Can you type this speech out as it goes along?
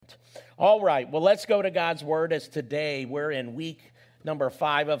All right, well, let's go to God's Word as today we're in week number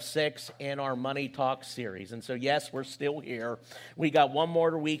 5 of 6 in our Money Talk series. And so, yes, we're still here. We got one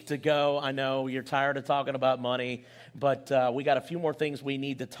more week to go. I know you're tired of talking about money, but we got a few more things we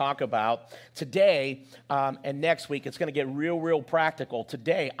need to talk about. Today and next week, it's going to get real practical.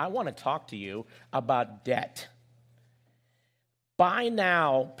 Today, I want to talk to you about debt. Buy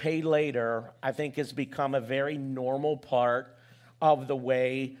now, pay later, I think has become a very normal part of the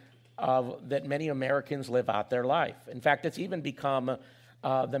way that many Americans live out their life. In fact, it's even become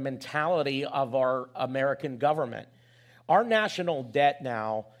the mentality of our American government. Our national debt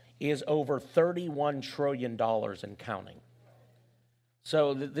now is over $31 trillion and counting.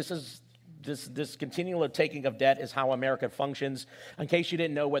 So this continual taking of debt is how America functions. In case you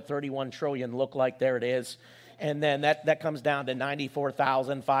didn't know what 31 trillion looked like, there it is. And then that comes down to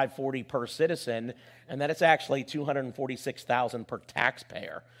 $94,540 per citizen, and then it's actually $246,000 per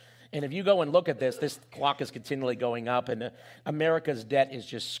taxpayer. And if you go and look at this clock is continually going up, and America's debt is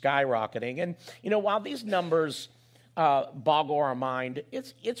just skyrocketing. And, while these numbers boggle our mind,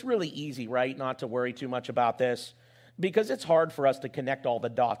 it's really easy, right, not to worry too much about this, because it's hard for us to connect all the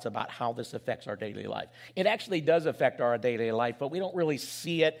dots about how this affects our daily life. It actually does affect our daily life, but we don't really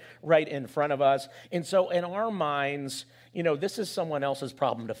see it right in front of us. And so in our minds, this is someone else's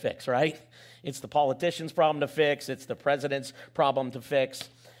problem to fix, right? It's the politician's problem to fix. It's the president's problem to fix.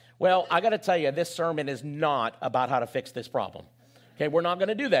 Well, I got to tell you, this sermon is not about how to fix this problem. Okay, we're not going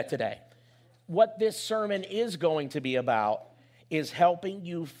to do that today. What this sermon is going to be about is helping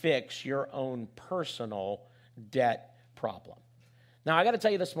you fix your own personal debt problem. Now, I got to tell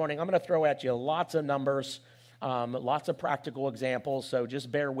you this morning, I'm going to throw at you lots of numbers, lots of practical examples, so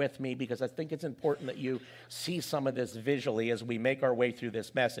just bear with me because I think it's important that you see some of this visually as we make our way through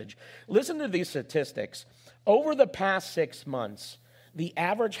this message. Listen to these statistics. Over the past 6 months, the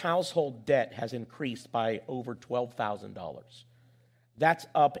average household debt has increased by over $12,000. That's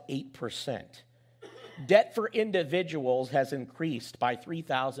up 8%. Debt for individuals has increased by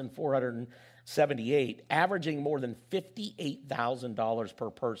 $3,478, averaging more than $58,000 per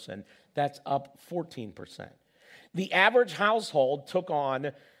person. That's up 14%. The average household took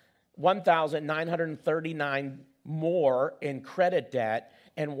on $1,939 more in credit debt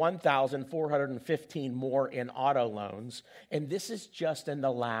and $1,415 more in auto loans. And this is just in the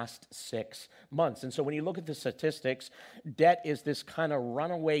last 6 months. And so when you look at the statistics, debt is this kind of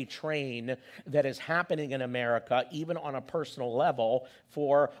runaway train that is happening in America, even on a personal level,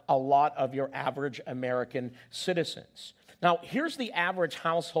 for a lot of your average American citizens. Now, here's the average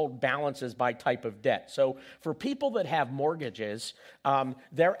household balances by type of debt. So for people that have mortgages,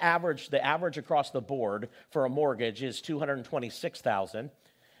 the average across the board for a mortgage is $226,000.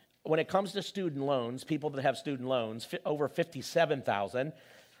 When it comes to student loans, people that have student loans, over $57,000.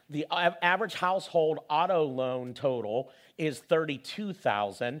 The average household auto loan total is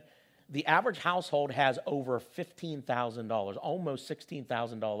 $32,000. The average household has over $15,000, almost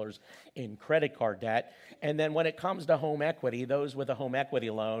 $16,000 in credit card debt. And then when it comes to home equity, those with a home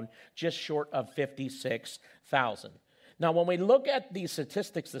equity loan, just short of $56,000. Now, when we look at these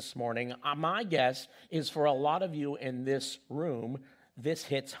statistics this morning, my guess is for a lot of you in this room, this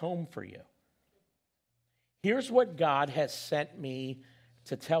hits home for you. Here's what God has sent me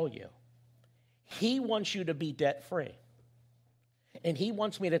to tell you. He wants you to be debt-free. And he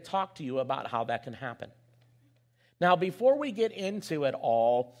wants me to talk to you about how that can happen. Now, before we get into it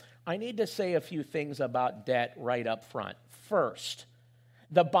all, I need to say a few things about debt right up front. First,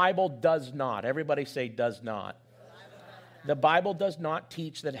 the Bible does not, everybody say does not. The Bible does not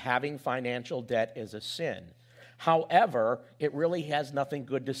teach that having financial debt is a sin. However, it really has nothing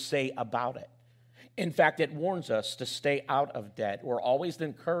good to say about it. In fact, it warns us to stay out of debt. We're always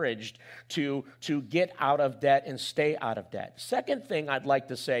encouraged to get out of debt and stay out of debt. Second thing I'd like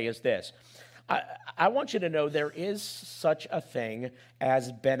to say is this. I want you to know there is such a thing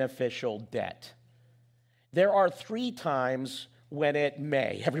as beneficial debt. There are 3 times when it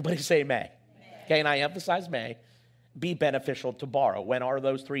may, everybody say may. Okay, and I emphasize may, be beneficial to borrow. When are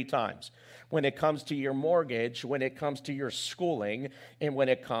those 3 times? When it comes to your mortgage, when it comes to your schooling, and when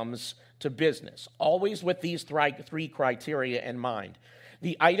it comes to business. Always with these 3 criteria in mind.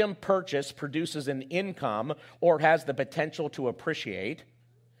 The item purchased produces an income or has the potential to appreciate.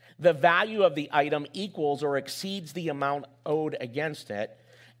 The value of the item equals or exceeds the amount owed against it.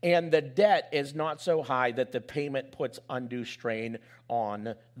 And the debt is not so high that the payment puts undue strain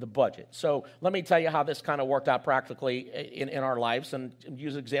on the budget. So let me tell you how this kind of worked out practically in our lives, and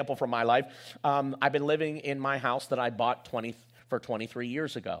use an example from my life. I've been living in my house that I bought for 23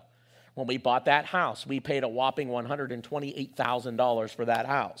 years ago. When we bought that house, we paid a whopping $128,000 for that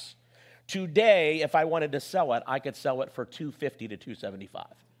house. Today, if I wanted to sell it, I could sell it for $250 to $275.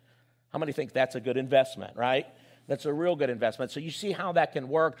 How many think that's a good investment, right? That's a real good investment. So you see how that can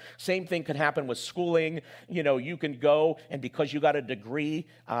work. Same thing can happen with schooling. You know, you can go, and because you got a degree,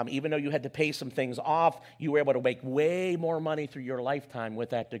 even though you had to pay some things off, you were able to make way more money through your lifetime with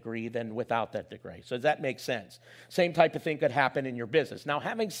that degree than without that degree. So does that make sense? Same type of thing could happen in your business. Now,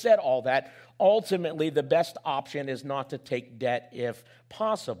 having said all that, ultimately, the best option is not to take debt if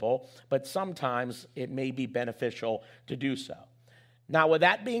possible, but sometimes it may be beneficial to do so. Now, with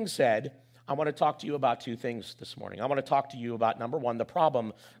that being said, I want to talk to you about two things this morning. I want to talk to you about, number one, the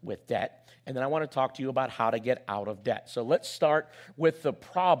problem with debt, and then I want to talk to you about how to get out of debt. So let's start with the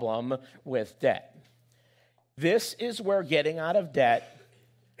problem with debt. This is where getting out of debt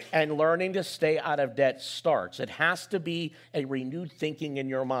and learning to stay out of debt starts. It has to be a renewed thinking in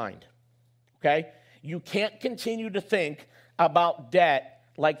your mind, okay? You can't continue to think about debt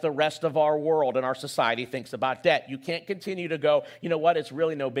like the rest of our world and our society thinks about debt. You can't continue to go, you know what, it's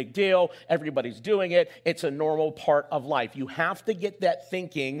really no big deal. Everybody's doing it. It's a normal part of life. You have to get that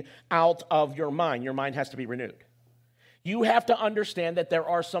thinking out of your mind. Your mind has to be renewed. You have to understand that there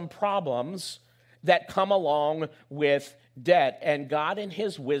are some problems that come along with debt, and God in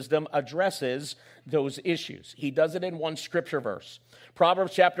his wisdom addresses those issues. He does it in one scripture verse.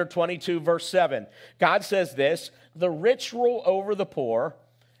 Proverbs chapter 22, verse 7. God says this, "The rich rule over the poor,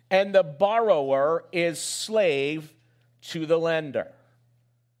 and the borrower is slave to the lender."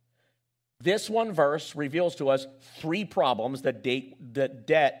 This one verse reveals to us three problems that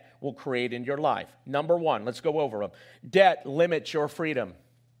debt will create in your life. Number one, let's go over them. Debt limits your freedom.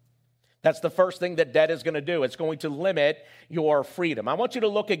 That's the first thing that debt is going to do. It's going to limit your freedom. I want you to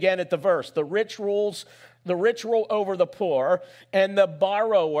look again at the verse. The rich rule over the poor, and the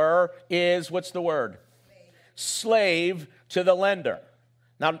borrower is, what's the word? Slave to the lender.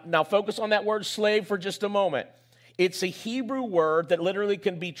 Now focus on that word slave for just a moment. It's a Hebrew word that literally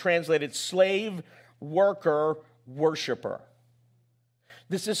can be translated slave, worker, worshiper.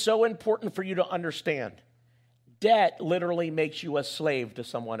 This is so important for you to understand. Debt literally makes you a slave to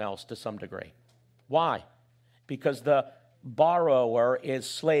someone else to some degree. Why? Because the borrower is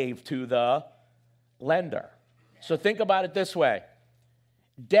slave to the lender. So think about it this way.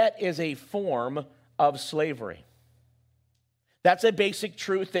 Debt is a form of slavery. That's a basic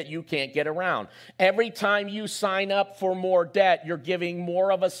truth that you can't get around. Every time you sign up for more debt, you're giving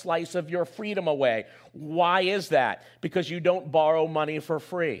more of a slice of your freedom away. Why is that? Because you don't borrow money for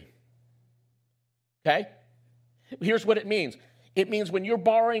free. Okay? Here's what it means. It means when you're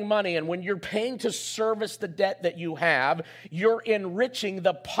borrowing money and when you're paying to service the debt that you have, you're enriching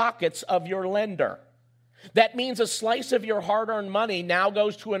the pockets of your lender. That means a slice of your hard-earned money now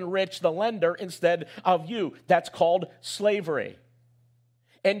goes to enrich the lender instead of you. That's called slavery.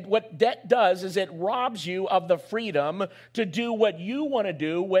 And what debt does is it robs you of the freedom to do what you want to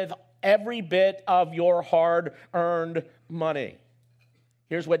do with every bit of your hard-earned money.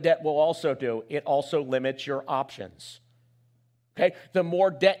 Here's what debt will also do. It also limits your options. Okay? The more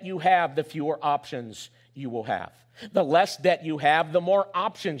debt you have, the fewer options you will have. The less debt you have, the more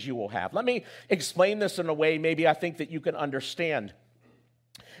options you will have. Let me explain this in a way maybe I think that you can understand.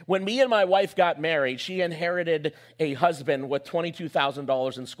 When me and my wife got married, she inherited a husband with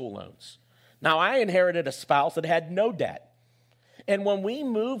 $22,000 in school loans. Now, I inherited a spouse that had no debt. And when we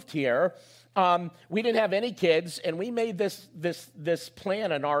moved here, we didn't have any kids, and we made this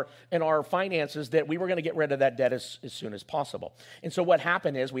plan in our finances that we were going to get rid of that debt as soon as possible. And so what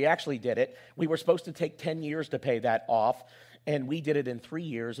happened is we actually did it. We were supposed to take 10 years to pay that off, and we did it in 3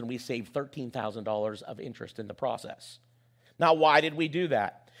 years, and we saved $13,000 of interest in the process. Now, why did we do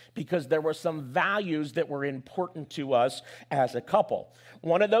that? Because there were some values that were important to us as a couple.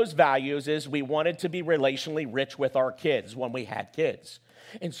 One of those values is we wanted to be relationally rich with our kids when we had kids.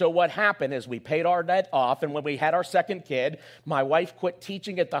 And so what happened is we paid our debt off, and when we had our second kid, my wife quit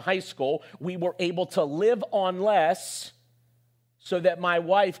teaching at the high school. We were able to live on less so that my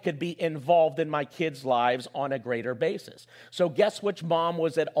wife could be involved in my kids' lives on a greater basis. So guess which mom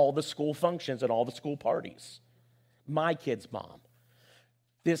was at all the school functions and all the school parties? My kid's mom.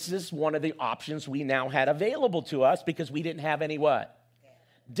 This is one of the options we now had available to us because we didn't have any what?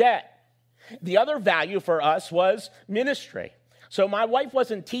 Debt. The other value for us was ministry. So my wife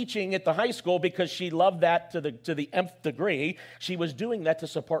wasn't teaching at the high school because she loved that to the nth degree. She was doing that to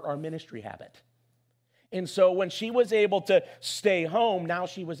support our ministry habit. And so when she was able to stay home, now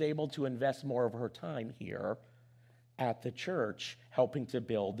she was able to invest more of her time here at the church, helping to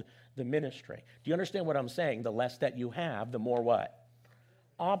build the ministry. Do you understand what I'm saying? The less that you have, the more what?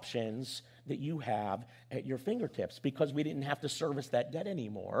 Options that you have at your fingertips. Because we didn't have to service that debt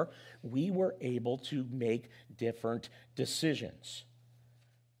anymore, we were able to make different decisions.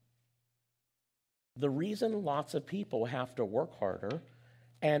 The reason lots of people have to work harder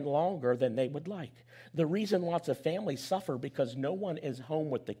and longer than they would like. The reason lots of families suffer because no one is home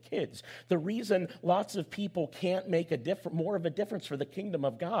with the kids. The reason lots of people can't make more of a difference for the kingdom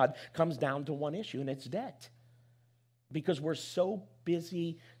of God comes down to one issue, and it's debt. Because we're so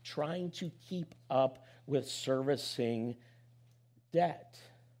busy trying to keep up with servicing debt.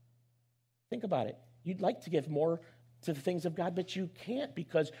 Think about it. You'd like to give more to the things of God, but you can't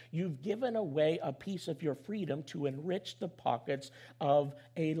because you've given away a piece of your freedom to enrich the pockets of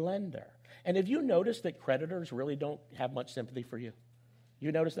a lender. And have you noticed that creditors really don't have much sympathy for you?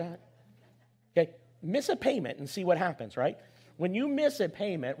 You notice that? Okay, miss a payment and see what happens, right? When you miss a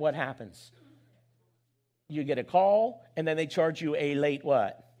payment, what happens? You get a call, and then they charge you a late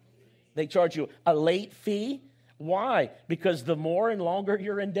what? They charge you a late fee. Why? Because the more and longer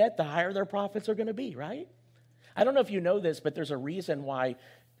you're in debt, the higher their profits are going to be, right? I don't know if you know this, but there's a reason why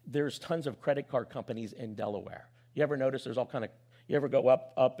there's tons of credit card companies in Delaware. You ever notice there's all kind of, you ever go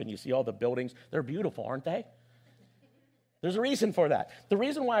up and you see all the buildings? They're beautiful, aren't they? There's a reason for that. The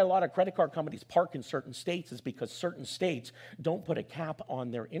reason why a lot of credit card companies park in certain states is because certain states don't put a cap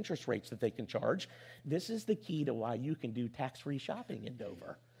on their interest rates that they can charge. This is the key to why you can do tax-free shopping in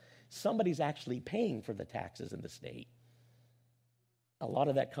Dover. Somebody's actually paying for the taxes in the state. A lot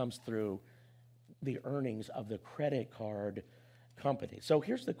of that comes through the earnings of the credit card company. So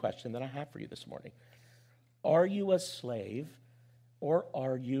here's the question that I have for you this morning. Are you a slave or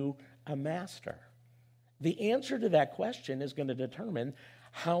are you a master? The answer to that question is going to determine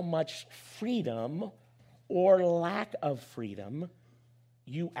how much freedom or lack of freedom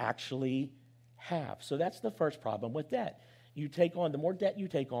you actually have. So that's the first problem with debt. You take on, the more debt you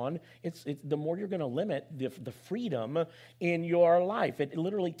take on, it's the more you're going to limit the freedom in your life. It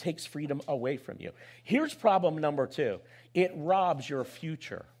literally takes freedom away from you. Here's problem number 2. It robs your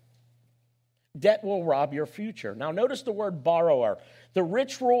future. Debt will rob your future. Now notice the word borrower. The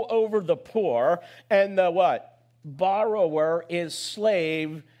rich rule over the poor, and the what? Borrower is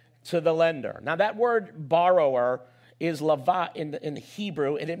slave to the lender. Now that word borrower is lava in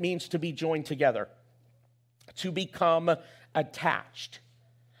Hebrew, and it means to be joined together, to become attached.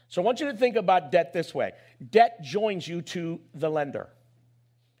 So I want you to think about debt this way. Debt joins you to the lender.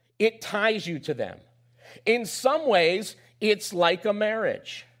 It ties you to them. In some ways, it's like a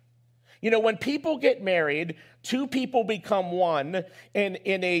marriage. You know, when people get married, two people become one in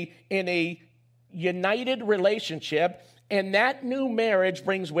a united relationship, and that new marriage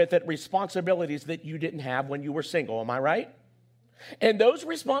brings with it responsibilities that you didn't have when you were single. Am I right? And those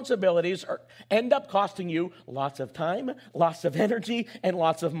responsibilities end up costing you lots of time, lots of energy, and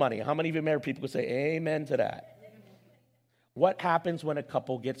lots of money. How many of you married people could say amen to that? What happens when a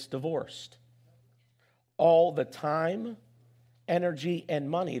couple gets divorced? All the time, energy, and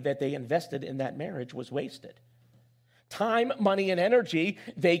money that they invested in that marriage was wasted. Time, money, and energy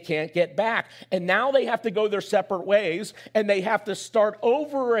they can't get back. And now they have to go their separate ways, and they have to start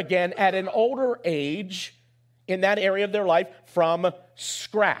over again at an older age in that area of their life from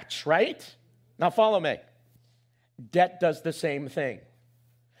scratch, right? Now follow me. Debt does the same thing.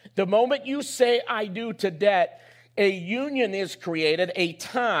 The moment you say I do to debt, a union is created, a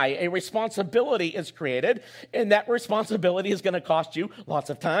tie, a responsibility is created, and that responsibility is going to cost you lots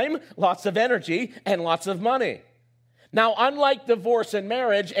of time, lots of energy, and lots of money. Now, unlike divorce and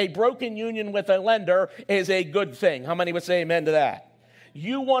marriage, a broken union with a lender is a good thing. How many would say amen to that?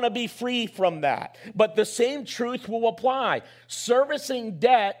 You want to be free from that. But the same truth will apply. Servicing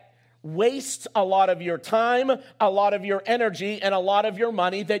debt wastes a lot of your time, a lot of your energy, and a lot of your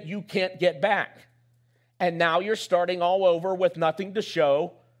money that you can't get back. And now you're starting all over with nothing to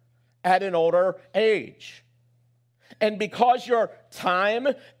show at an older age. And because your time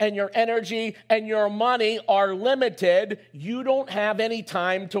and your energy and your money are limited, you don't have any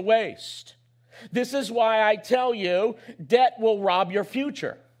time to waste. This is why I tell you, debt will rob your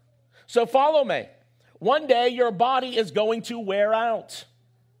future. So follow me. One day your body is going to wear out.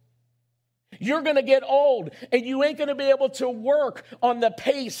 You're going to get old, and you ain't going to be able to work on the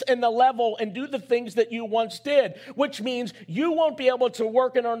pace and the level and do the things that you once did, which means you won't be able to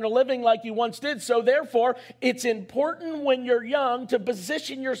work and earn a living like you once did. So therefore, it's important when you're young to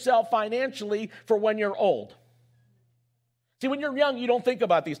position yourself financially for when you're old. See, when you're young, you don't think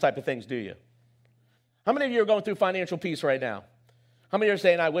about these type of things, do you? How many of you are going through financial peace right now? How many are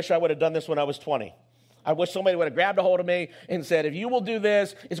saying, I wish I would have done this when I was 20? I wish somebody would have grabbed a hold of me and said, if you will do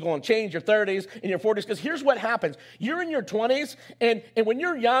this, it's going to change your 30s and your 40s. Because here's what happens. You're in your 20s, and when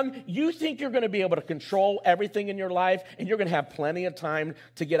you're young, you think you're going to be able to control everything in your life, and you're going to have plenty of time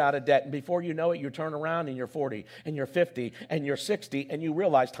to get out of debt. And before you know it, you turn around and you're 40, and you're 50, and you're 60, and you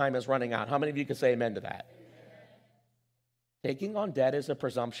realize time is running out. How many of you can say amen to that? Taking on debt is a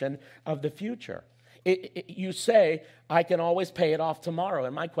presumption of the future. You say, I can always pay it off tomorrow.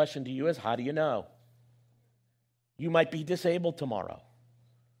 And my question to you is, how do you know? You might be disabled tomorrow.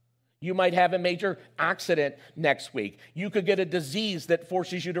 You might have a major accident next week. You could get a disease that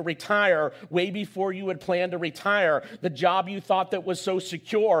forces you to retire way before you had planned to retire. The job you thought that was so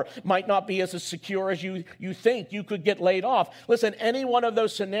secure might not be as secure as you think. You could get laid off. Listen, any one of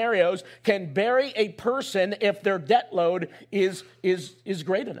those scenarios can bury a person if their debt load is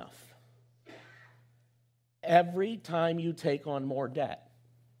great enough. Every time you take on more debt,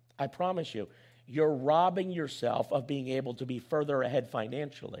 I promise you, you're robbing yourself of being able to be further ahead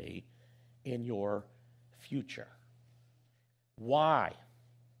financially in your future. Why?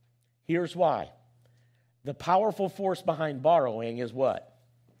 Here's why. The powerful force behind borrowing is what?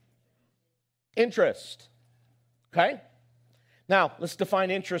 Interest. Okay? Now, let's define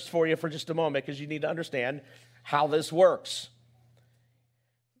interest for you for just a moment because you need to understand how this works.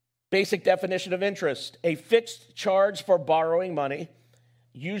 Basic definition of interest: a fixed charge for borrowing money,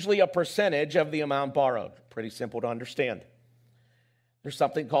 usually a percentage of the amount borrowed. Pretty simple to understand. There's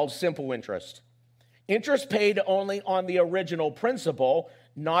something called simple interest. Interest paid only on the original principal,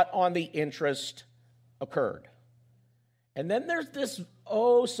 not on the interest occurred. And then there's this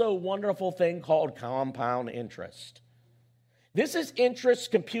oh so wonderful thing called compound interest. This is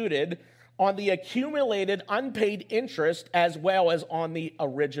interest computed on the accumulated unpaid interest as well as on the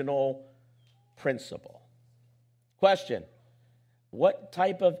original principal. Question: what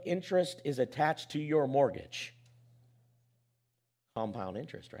type of interest is attached to your mortgage? Compound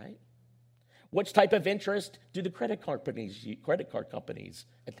interest, right? Which type of interest do the credit card companies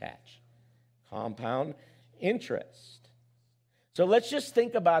attach? Compound interest. So let's just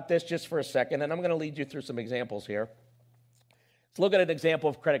think about this just for a second, and I'm going to lead you through some examples here. Let's look at an example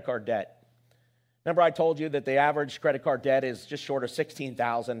of credit card debt. Remember I told you that the average credit card debt is just short of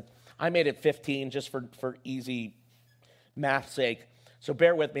 $16,000. I made it 15 just for easy math's sake. So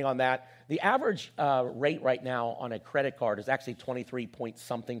bear with me on that. The average rate right now on a credit card is actually 23 point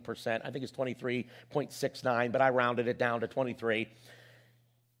something percent. I think it's 23.69, but I rounded it down to 23.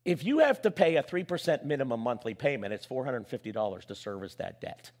 If you have to pay a 3% minimum monthly payment, it's $450 to service that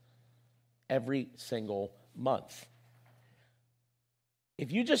debt every single month.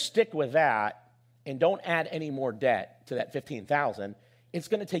 If you just stick with that and don't add any more debt to that $15,000, it's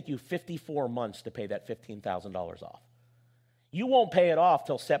going to take you 54 months to pay that $15,000 off. You won't pay it off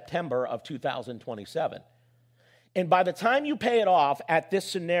till September of 2027. And by the time you pay it off at this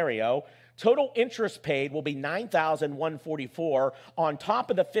scenario, total interest paid will be $9,144 on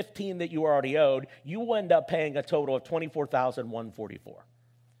top of the $15,000 that you already owed. You will end up paying a total of $24,144.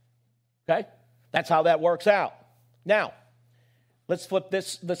 Okay? That's how that works out. Now, let's flip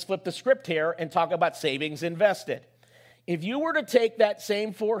the script here and talk about savings invested. If you were to take that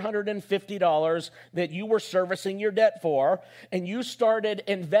same $450 that you were servicing your debt for, and you started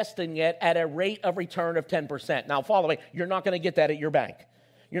investing it at a rate of return of 10%. Now, follow me, you're not going to get that at your bank.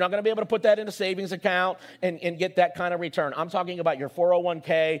 You're not going to be able to put that in a savings account and get that kind of return. I'm talking about your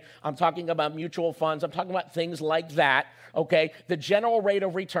 401k. I'm talking about mutual funds. I'm talking about things like that, okay? The general rate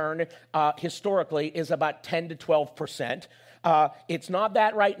of return historically is about 10 to 12%. It's not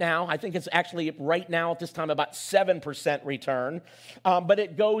that right now. I think it's actually right now at this time about 7% return, but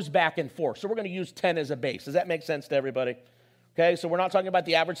it goes back and forth. So we're going to use 10 as a base. Does that make sense to everybody? Okay, so we're not talking about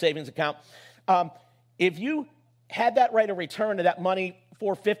the average savings account. If you had that rate of return to that money,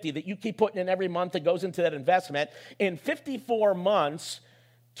 $450, that you keep putting in every month that goes into that investment, in 54 months,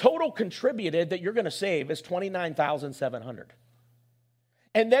 total contributed that you're going to save is $29,700.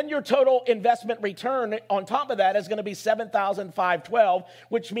 And then your total investment return on top of that is going to be $7,512,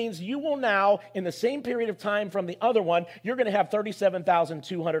 which means you will now, in the same period of time from the other one, you're going to have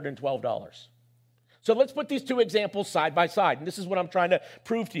 $37,212. So let's put these two examples side by side, and this is what I'm trying to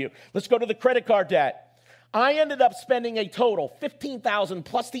prove to you. Let's go to the credit card debt. I ended up spending a total, $15,000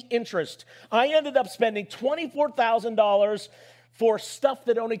 plus the interest. I ended up spending $24,000 for stuff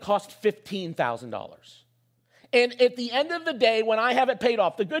that only cost $15,000. And at the end of the day, when I have it paid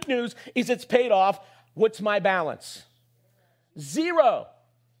off, the good news is it's paid off. What's my balance? Zero.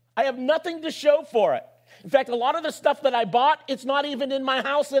 I have nothing to show for it. In fact, a lot of the stuff that I bought, it's not even in my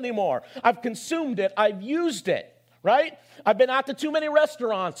house anymore. I've consumed it. I've used it, right? I've been out to too many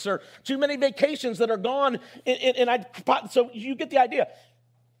restaurants or too many vacations that are gone, so you get the idea.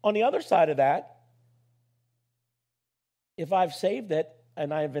 On the other side of that, if I've saved it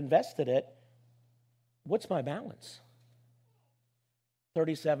and I've invested it, what's my balance?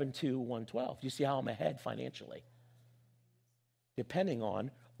 37 to 112. You see how I'm ahead financially, depending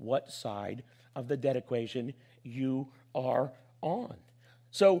on what side of the debt equation you are on.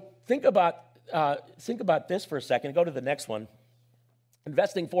 So think about this for a second. Go to the next one.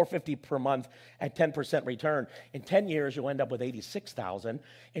 Investing $450 per month at 10% return. In 10 years, you'll end up with $86,000.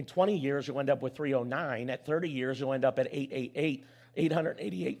 In 20 years, you'll end up with $309,000. At 30 years, you'll end up at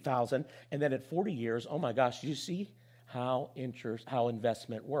 $888,000. And then at 40 years, oh my gosh, you see how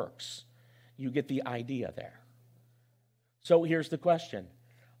investment works. You get the idea there. So here's the question.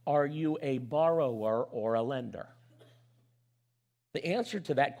 Are you a borrower or a lender? The answer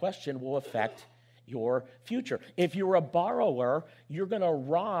to that question will affect your future. If you're a borrower, you're going to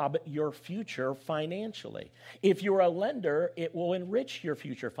rob your future financially. If you're a lender, it will enrich your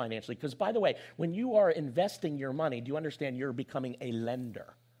future financially. Because, by the way, when you are investing your money, do you understand you're becoming a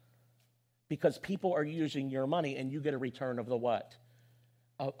lender? Because people are using your money and you get a return of the what?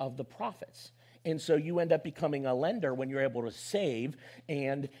 Of the profits. And so you end up becoming a lender when you're able to save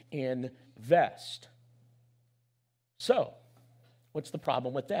and invest. So, what's the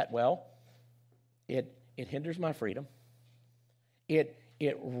problem with that? Well, it hinders my freedom.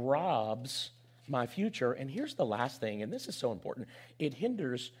 It robs my future. And here's the last thing, and this is so important. It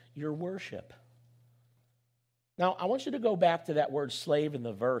hinders your worship. Now, I want you to go back to that word slave in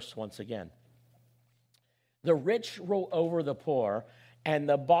the verse once again. The rich rule over the poor, and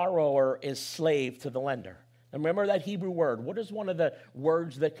the borrower is slave to the lender. Now remember that Hebrew word. What is one of the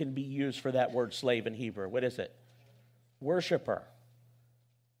words that can be used for that word slave in Hebrew? What is it? Worshiper.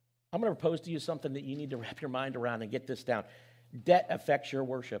 I'm going to propose to you something that you need to wrap your mind around and get this down. Debt affects your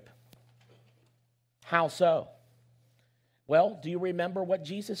worship. How so? Well, do you remember what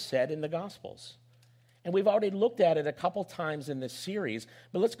Jesus said in the Gospels? And we've already looked at it a couple times in this series,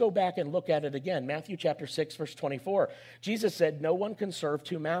 but let's go back and look at it again. Matthew chapter 6, verse 24. Jesus said, "No one can serve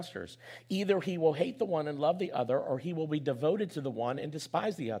two masters. Either he will hate the one and love the other, or he will be devoted to the one and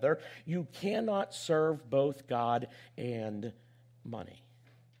despise the other. You cannot serve both God and money."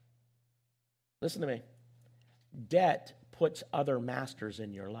 Listen to me. Debt puts other masters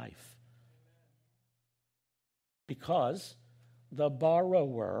in your life. Because the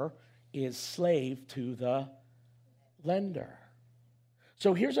borrower is slave to the lender.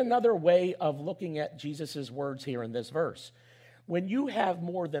 So here's another way of looking at Jesus' words here in this verse. When you have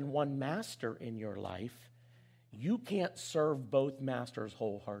more than one master in your life, you can't serve both masters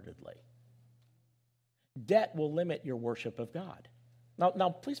wholeheartedly. Debt will limit your worship of God. Now,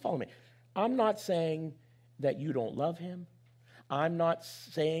 please follow me. I'm not saying that you don't love him. I'm not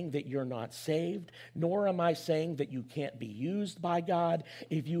saying that you're not saved, nor am I saying that you can't be used by God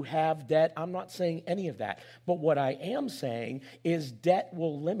if you have debt. I'm not saying any of that. But what I am saying is debt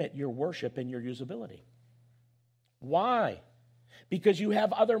will limit your worship and your usability. Why? Because you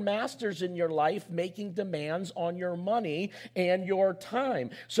have other masters in your life making demands on your money and your time.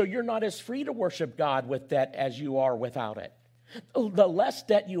 So you're not as free to worship God with debt as you are without it. The less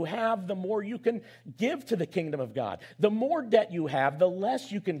debt you have, the more you can give to the kingdom of God. The more debt you have, the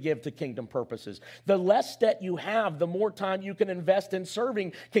less you can give to kingdom purposes. The less debt you have, the more time you can invest in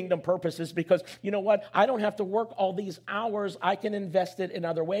serving kingdom purposes, because you know what? I don't have to work all these hours. I can invest it in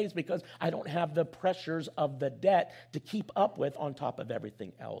other ways because I don't have the pressures of the debt to keep up with on top of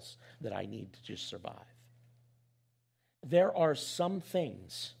everything else that I need to just survive. There are some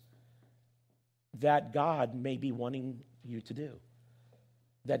things that God may be wanting you to do,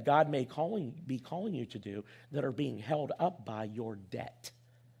 that God may be calling you to do, that are being held up by your debt,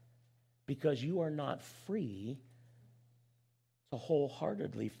 because you are not free to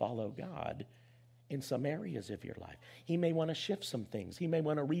wholeheartedly follow God in some areas of your life. He may want to shift some things. He may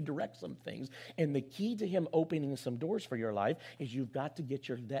want to redirect some things. And the key to him opening some doors for your life is you've got to get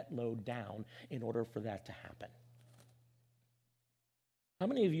your debt load down in order for that to happen. How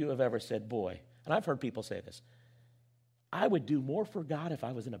many of you have ever said, boy, and I've heard people say this, I would do more for God if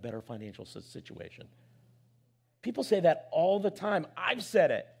I was in a better financial situation. People say that all the time. I've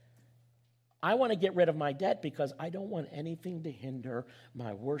said it. I want to get rid of my debt because I don't want anything to hinder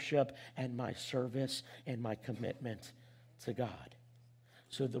my worship and my service and my commitment to God.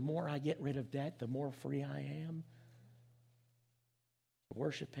 So the more I get rid of debt, the more free I am to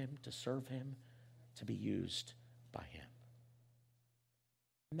worship him, to serve him, to be used by him.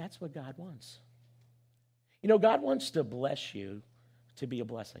 And that's what God wants. You know, God wants to bless you to be a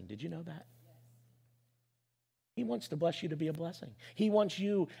blessing. Did you know that? He wants to bless you to be a blessing. He wants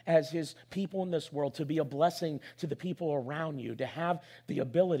you as his people in this world to be a blessing to the people around you, to have the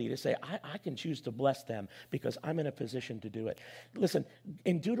ability to say, I can choose to bless them because I'm in a position to do it. Listen,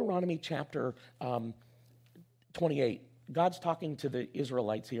 in Deuteronomy chapter 28, God's talking to the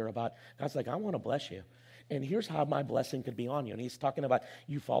Israelites here about, God's like, I want to bless you. And here's how my blessing could be on you. And he's talking about,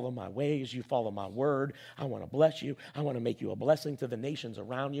 you follow my ways, you follow my word. I want to bless you. I want to make you a blessing to the nations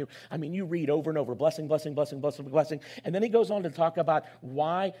around you. I mean, you read over and over, blessing, blessing, blessing, blessing, blessing. And then he goes on to talk about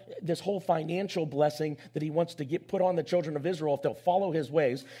why this whole financial blessing that he wants to get put on the children of Israel if they'll follow his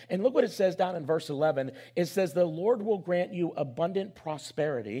ways. And look what it says down in verse 11. It says, the Lord will grant you abundant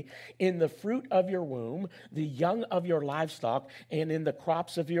prosperity in the fruit of your womb, the young of your livestock, and in the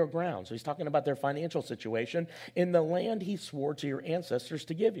crops of your ground. So he's talking about their financial situation. In the land he swore to your ancestors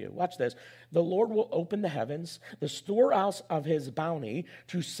to give you. Watch this. The Lord will open the heavens, the storehouse of his bounty,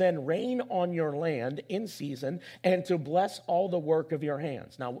 to send rain on your land in season and to bless all the work of your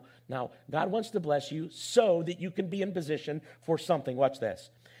hands. Now, God wants to bless you so that you can be in position for something. Watch this.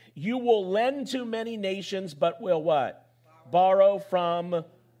 You will lend to many nations, but will what? Borrow from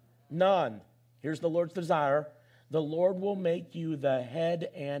none. Here's the Lord's desire. The Lord will make you the head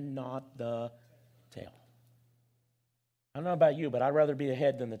and not the tail. I don't know about you, but I'd rather be the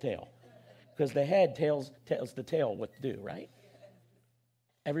head than the tail. Because the head tells the tail what to do, right?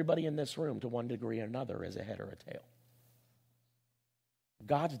 Everybody in this room, to one degree or another, is a head or a tail.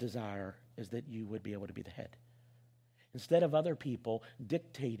 God's desire is that you would be able to be the head. Instead of other people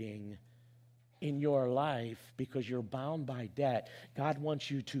dictating in your life because you're bound by debt, God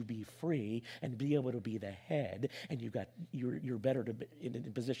wants you to be free and be able to be the head, and you're better in a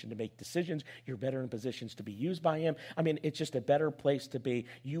position to make decisions. You're better in positions to be used by him. I mean, it's just a better place to be.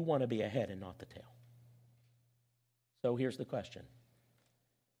 You want to be a head and not the tail. So here's the question.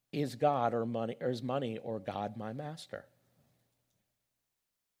 Is God or is money or God my master?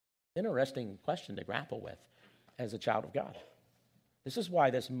 Interesting question to grapple with as a child of God. This is why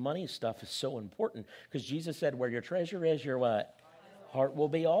this money stuff is so important, because Jesus said, where your treasure is, your what? Heart will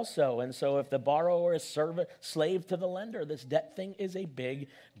be also. And so if the borrower is slave to the lender, this debt thing is a big,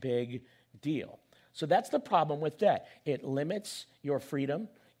 big deal. So that's the problem with debt. It limits your freedom,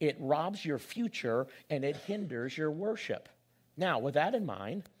 it robs your future, and it hinders your worship. Now, with that in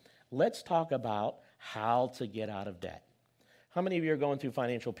mind, let's talk about how to get out of debt. How many of you are going through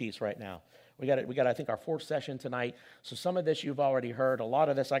financial peace right now? We got, I think, our fourth session tonight. So some of this you've already heard. A lot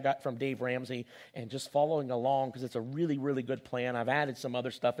of this I got from Dave Ramsey and just following along because it's a really, really good plan. I've added some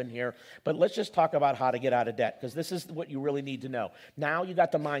other stuff in here. But let's just talk about how to get out of debt, because this is what you really need to know. Now you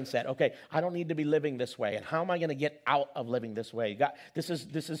got the mindset. Okay, I don't need to be living this way. And how am I going to get out of living this way? This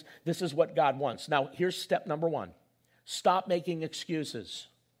is what God wants. Now here's step number one. Stop making excuses.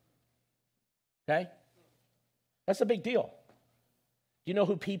 Okay? That's a big deal. You know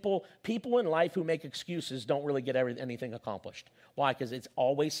who people in life who make excuses don't really get anything accomplished. Why? Because it's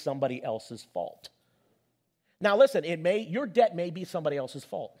always somebody else's fault. Now listen, your debt may be somebody else's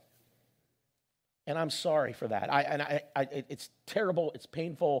fault. And I'm sorry for that. It's terrible, it's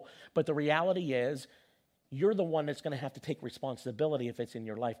painful, but the reality is you're the one that's going to have to take responsibility if it's in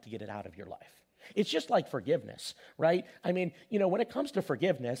your life to get it out of your life. It's just like forgiveness, right? I mean, when it comes to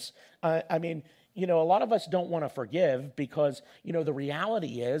forgiveness, a lot of us don't want to forgive because, the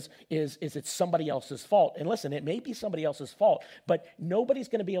reality is it's somebody else's fault. And listen, it may be somebody else's fault, but nobody's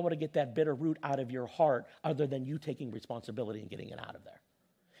going to be able to get that bitter root out of your heart other than you taking responsibility and getting it out of there.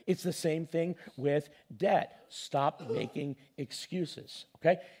 It's the same thing with debt. Stop making excuses,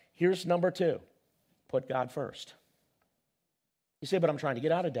 okay? Here's number 2. Put God first. You say, but I'm trying to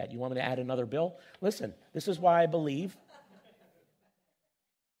get out of debt. You want me to add another bill? Listen, this is why I believe.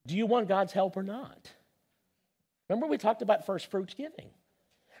 Do you want God's help or not? Remember we talked about first fruits giving.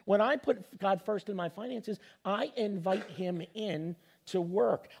 When I put God first in my finances, I invite him in to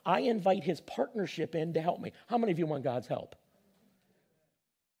work. I invite his partnership in to help me. How many of you want God's help?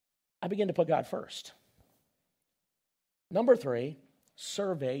 I begin to put God first. Number 3,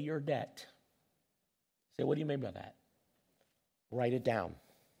 survey your debt. Say, what do you mean by that? Write it down.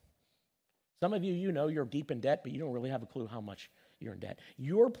 Some of you, you're deep in debt, but you don't really have a clue how much you're in debt.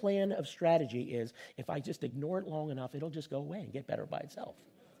 Your plan of strategy is, if I just ignore it long enough, it'll just go away and get better by itself.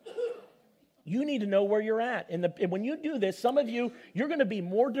 You need to know where you're at. And when you do this, some of you, you're going to be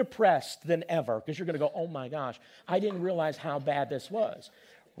more depressed than ever because you're going to go, oh my gosh, I didn't realize how bad this was.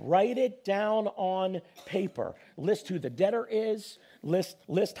 Write it down on paper. List who the debtor is.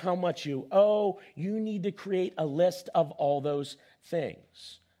 List how much you owe. You need to create a list of all those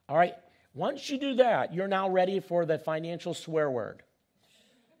things. All right? Once you do that, you're now ready for the financial swear word.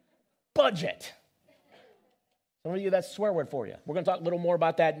 Budget. Some of you, that's a swear word for you. We're going to talk a little more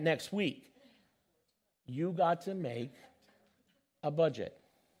about that next week. You got to make a budget,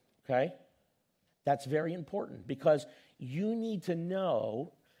 okay? That's very important because you need to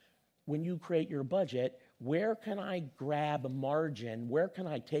know when you create your budget, where can I grab a margin? Where can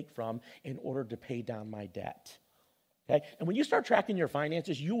I take from in order to pay down my debt? Okay? And when you start tracking your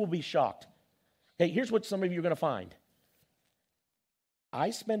finances, you will be shocked. Okay, here's what some of you are going to find.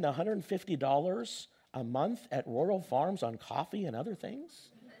 I spend $150 a month at Royal Farms on coffee and other things?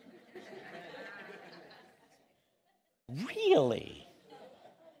 Really?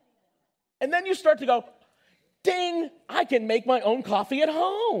 And then you start to go, ding, I can make my own coffee at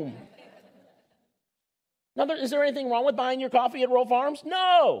home. Now, is there anything wrong with buying your coffee at Royal Farms?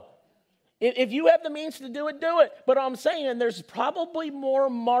 No. If you have the means to do it, do it. But I'm saying there's probably more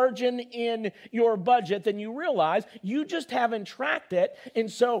margin in your budget than you realize. You just haven't tracked it. And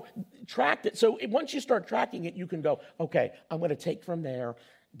so tracked it. So once you start tracking it, you can go, okay, I'm going to take from there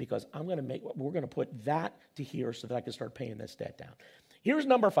because we're going to put that to here so that I can start paying this debt down. Here's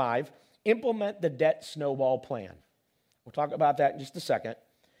number 5, implement the debt snowball plan. We'll talk about that in just a second.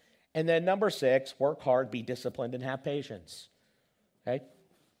 And then number 6, work hard, be disciplined, and have patience. Okay?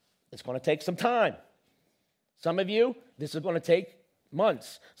 It's going to take some time. Some of you, this is going to take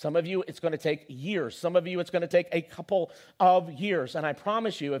months. Some of you, it's going to take years. Some of you, it's going to take a couple of years. And I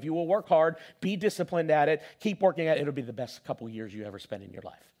promise you, if you will work hard, be disciplined at it, keep working at it, it'll be the best couple years you ever spend in your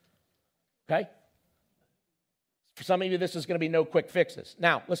life. Okay? For some of you, this is going to be no quick fixes.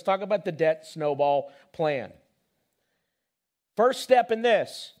 Now, let's talk about the debt snowball plan. First step in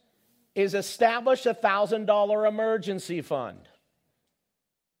this is establish a $1,000 emergency fund.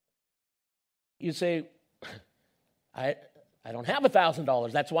 You say, I don't have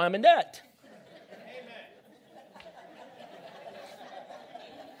 $1,000. That's why I'm in debt.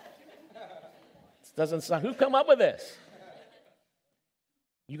 This doesn't sound, who come up with this?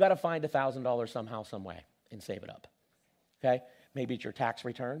 You got to find $1,000 somehow, some way, and save it up. Okay? Maybe it's your tax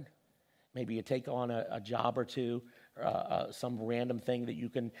return. Maybe you take on a job or two, some random thing that you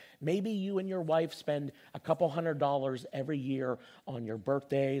can, maybe you and your wife spend a couple $100 every year on your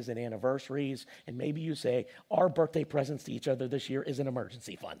birthdays and anniversaries, and maybe you say, our birthday presents to each other this year is an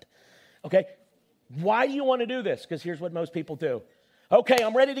emergency fund. Okay? Why do you want to do this? Because here's what most people do. Okay,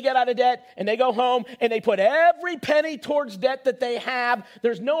 I'm ready to get out of debt, and they go home, and they put every penny towards debt that they have.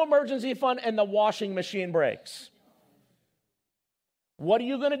 There's no emergency fund, and the washing machine breaks. What are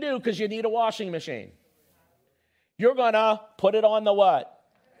you going to do because you need a washing machine? You're going to put it on the what?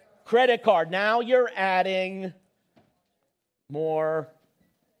 Credit card. Now you're adding more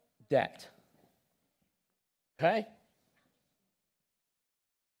debt. Okay?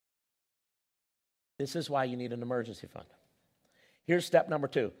 This is why you need an emergency fund. Here's step number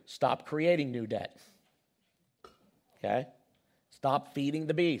 2. Stop creating new debt. Okay? Stop feeding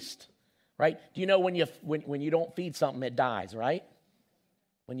the beast. Right? Do you know when you don't feed something, it dies, right?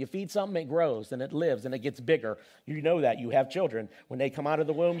 When you feed something, it grows and it lives and it gets bigger. You know that. You have children. When they come out of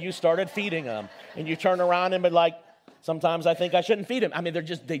the womb, you started feeding them. And you turn around and be like, sometimes I think I shouldn't feed them. I mean,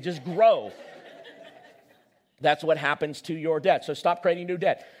 they just grow. That's what happens to your debt. So stop creating new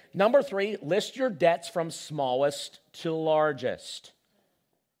debt. Number 3, list your debts from smallest to largest.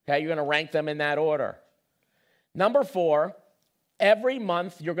 Okay, you're going to rank them in that order. Number 4, every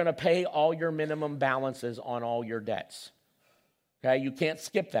month you're going to pay all your minimum balances on all your debts. Okay, you can't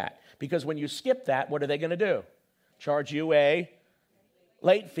skip that because when you skip that, what are they going to do? Charge you a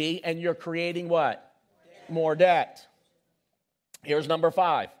late fee, and you're creating what? More debt. Here's number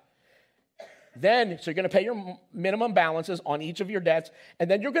 5. Then, so you're going to pay your minimum balances on each of your debts, and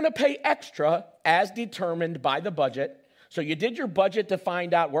then you're going to pay extra as determined by the budget. So you did your budget to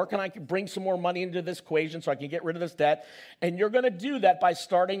find out where can I bring some more money into this equation so I can get rid of this debt, and you're going to do that by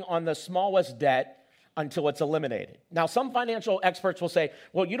starting on the smallest debt until it's eliminated. Now, some financial experts will say,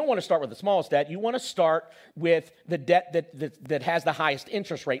 well, you don't want to start with the smallest debt. You want to start with the debt that has the highest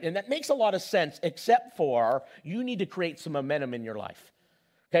interest rate. And that makes a lot of sense, except for you need to create some momentum in your life.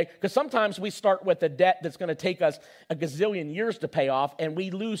 Okay? Because sometimes we start with a debt that's going to take us a gazillion years to pay off, and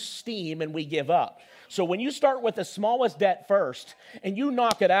we lose steam and we give up. So when you start with the smallest debt first, and you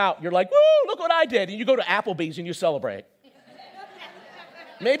knock it out, you're like, woo, look what I did. And you go to Applebee's and you celebrate.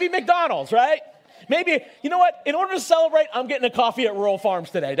 Maybe McDonald's, right? Maybe, you know what? In order to celebrate, I'm getting a coffee at Royal Farms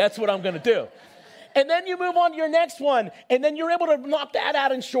today. That's what I'm going to do. And then you move on to your next one, and then you're able to knock that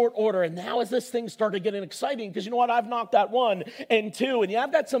out in short order. And now as this thing started getting exciting, because you know what? I've knocked that 1 and 2, and yeah,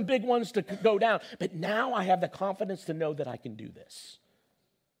 I've got some big ones to go down. But now I have the confidence to know that I can do this.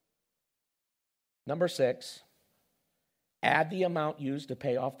 Number 6, add the amount used to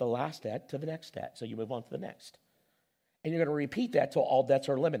pay off the last debt to the next debt. So you move on to the next. And you're going to repeat that till all debts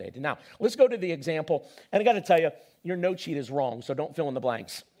are eliminated. Now, let's go to the example. And I got to tell you, your note sheet is wrong, so don't fill in the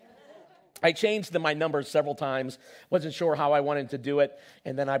blanks. I changed my numbers several times, wasn't sure how I wanted to do it.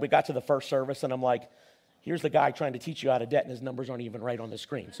 And then we got to the first service, and I'm like, here's the guy trying to teach you out of debt, and his numbers aren't even right on the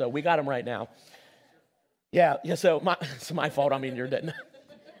screen. So we got him right now. Yeah, so it's my fault. I mean, your debt.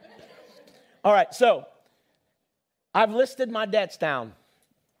 All right, so I've listed my debts down.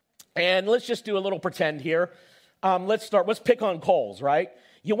 And let's just do a little pretend here. Let's pick on Kohl's, right?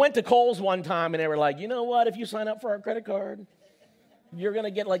 You went to Kohl's one time and they were like, you know what, if you sign up for our credit card, you're going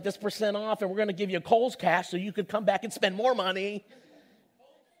to get like this % off and we're going to give you Kohl's cash so you could come back and spend more money.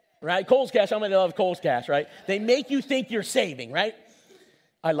 Right? Kohl's cash, how many love Kohl's cash, right? They make you think you're saving, right?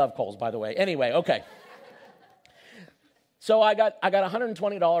 I love Kohl's, by the way. Anyway, okay. So I got a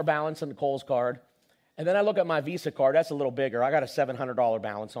 $120 balance on the Kohl's card. And then I look at my Visa card. That's a little bigger. I got a $700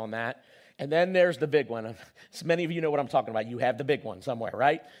 balance on that. And then there's the big one. So many of you know what I'm talking about. You have the big one somewhere,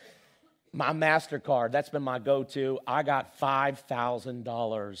 right? My MasterCard, that's been my go-to. I got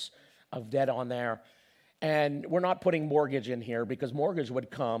 $5,000 of debt on there. And we're not putting mortgage in here because mortgage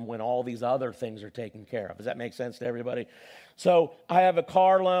would come when all these other things are taken care of. Does that make sense to everybody? So I have a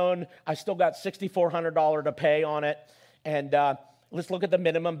car loan. I still got $6,400 to pay on it. And let's look at the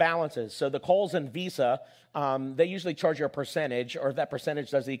minimum balances. So the Kohl's and Visa, they usually charge you a percentage, or if that percentage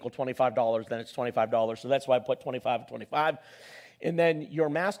does equal $25, then it's $25. So that's why I put 25 and 25. And then your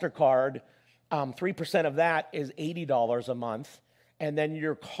MasterCard, 3% of that is $80 a month. And then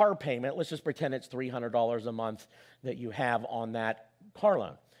your car payment, let's just pretend it's $300 a month that you have on that car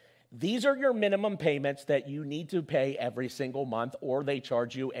loan. These are your minimum payments that you need to pay every single month, or they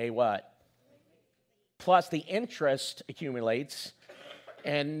charge you a what? Plus the interest accumulates,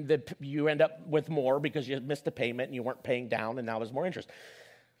 and you end up with more because you missed a payment and you weren't paying down, and now there's more interest.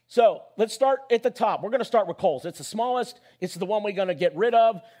 So let's start at the top. We're going to start with Kohl's. It's the smallest. It's the one we're going to get rid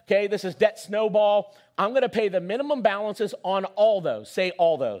of. Okay, this is debt snowball. I'm going to pay the minimum balances on all those. Say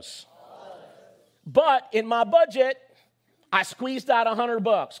all those. But in my budget, I squeezed out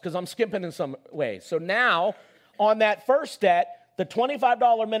 $100 because I'm skimping in some ways. So now on that first debt, the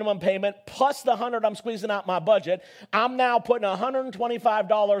 $25 minimum payment plus the $100 I'm squeezing out my budget, I'm now putting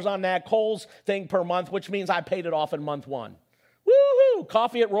 $125 on that Kohl's thing per month, which means I paid it off in month one. Woohoo!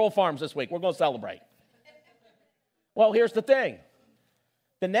 Coffee at Rural Farms this week. We're going to celebrate. Well, here's the thing.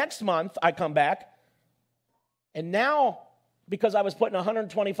 The next month, I come back, and now, because I was putting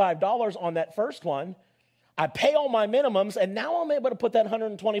 $125 on that first one, I pay all my minimums, and now I'm able to put that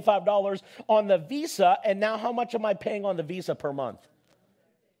 $125 on the Visa, and now how much am I paying on the Visa per month?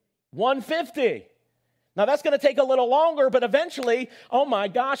 $150. Now, that's going to take a little longer, but eventually, oh my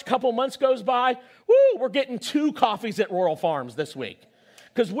gosh, a couple months goes by, we're getting 2 coffees at Rural Farms this week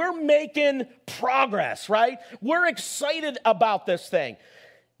because we're making progress, right? We're excited about this thing.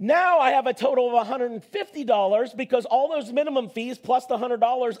 Now I have a total of $150 because all those minimum fees plus the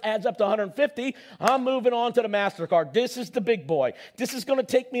 $100 adds up to $150. I'm moving on to the MasterCard. This is the big boy. This is going to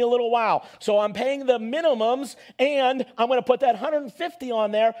take me a little while. So I'm paying the minimums, and I'm going to put that $150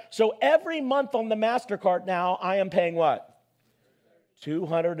 on there. So every month on the MasterCard now, I am paying what?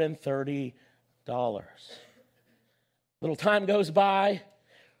 $230. Little time goes by.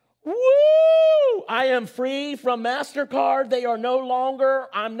 Woo! I am free from MasterCard.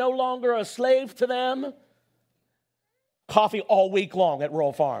 I'm no longer a slave to them. Coffee all week long at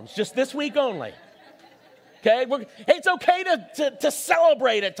Rural Farms, just this week only. Okay? It's okay to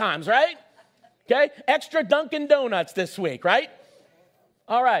celebrate at times, right? Okay? Extra Dunkin' Donuts this week, right?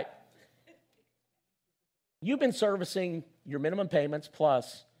 All right. You've been servicing your minimum payments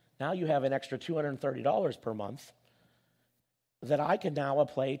plus now you have an extra $230 per month that I can now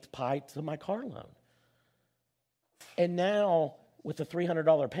apply to my car loan. And now, with the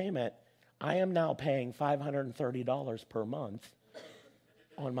 $300 payment, I am now paying $530 per month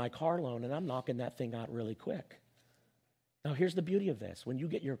on my car loan, and I'm knocking that thing out really quick. Now, here's the beauty of this. When you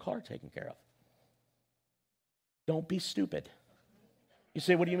get your car taken care of, don't be stupid. You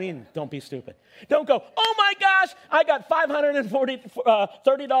say, what do you mean, don't be stupid? Don't go, oh my gosh, I got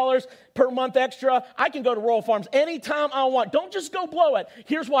 $530 per month extra. I can go to Rural Farms anytime I want. Don't just go blow it.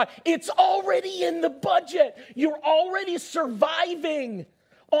 Here's why. It's already in the budget. You're already surviving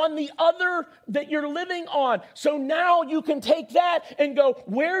on the other that you're living on. So now you can take that and go,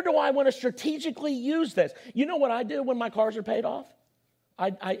 where do I want to strategically use this? You know what I do when my cars are paid off?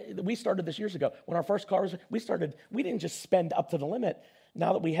 We started this years ago. When our first cars, we didn't just spend up to the limit.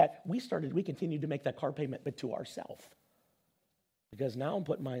 Now that we continued to make that car payment, but to ourselves. Because now I'm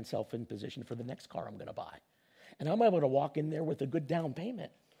putting myself in position for the next car I'm going to buy. And I'm able to walk in there with a good down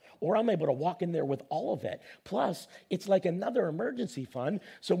payment. or I'm able to walk in there with all of it. Plus, it's like another emergency fund.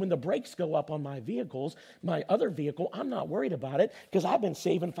 So when the brakes go up on my vehicles, my other vehicle, I'm not worried about it because I've been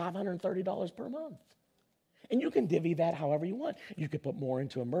saving $530 per month. And you can divvy that however you want. You could put more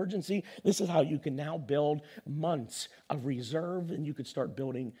into emergency. This is how you can now build months of reserve, and you could start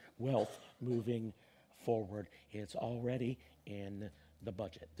building wealth moving forward. It's already in the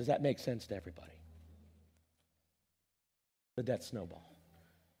budget. Does that make sense to everybody? The debt snowball.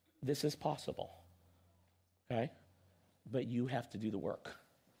 This is possible, okay? But you have to do the work.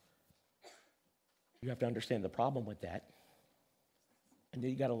 You have to understand the problem with debt, and then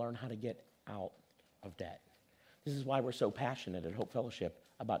you got to learn how to get out of debt. This is why we're so passionate at Hope Fellowship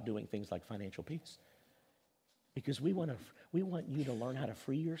about doing things like financial peace. Because we want you to learn how to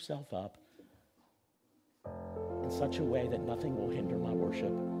free yourself up in such a way that nothing will hinder my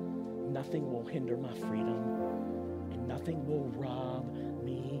worship, nothing will hinder my freedom, and nothing will rob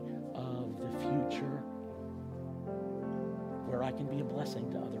me of the future where I can be a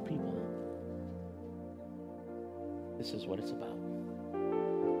blessing to other people. This is what it's about.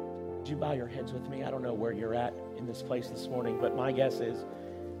 Would you bow your heads with me? I don't know where you're at in this place this morning, but my guess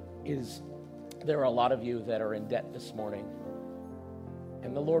is there are a lot of you that are in debt this morning.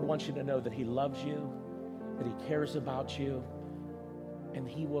 And the Lord wants you to know that He loves you, that He cares about you, and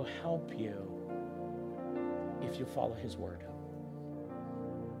He will help you if you follow His word.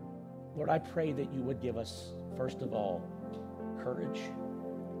 Lord, I pray that you would give us, first of all, courage.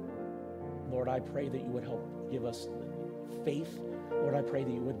 Lord, I pray that you would help give us faith. Lord, I pray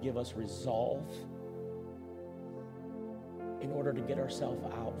that you would give us resolve in order to get ourselves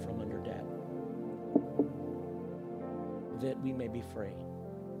out from under debt, that we may be free,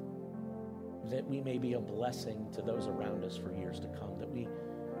 that we may be a blessing to those around us for years to come, that we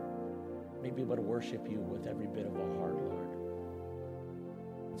may be able to worship you with every bit of our heart, Lord.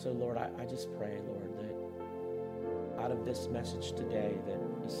 And so, Lord, I just pray, Lord, that out of this message today, that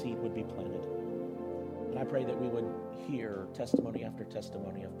a seed would be planted. And I pray that we would hear testimony after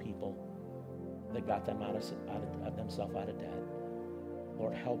testimony of people that got them out of themselves out of debt.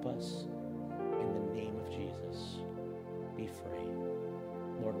 Lord, help us in the name of Jesus. Be free.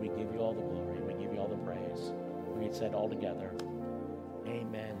 Lord, we give you all the glory. We give you all the praise. We had said all together,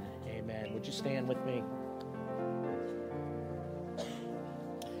 amen, amen. Would you stand with me?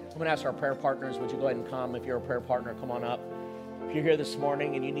 I'm going to ask our prayer partners, would you go ahead and come? If you're a prayer partner, come on up. If you're here this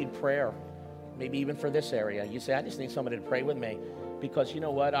morning and you need prayer, maybe even for this area, you say, I just need somebody to pray with me because you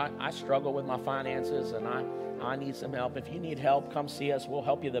know what? I struggle with my finances and I need some help. If you need help, come see us. We'll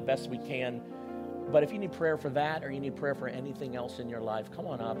help you the best we can. But if you need prayer for that or you need prayer for anything else in your life, come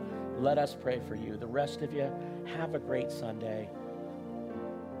on up. Let us pray for you. The rest of you, have a great Sunday.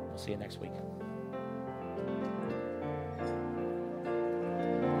 We'll see you next week.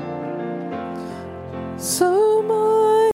 So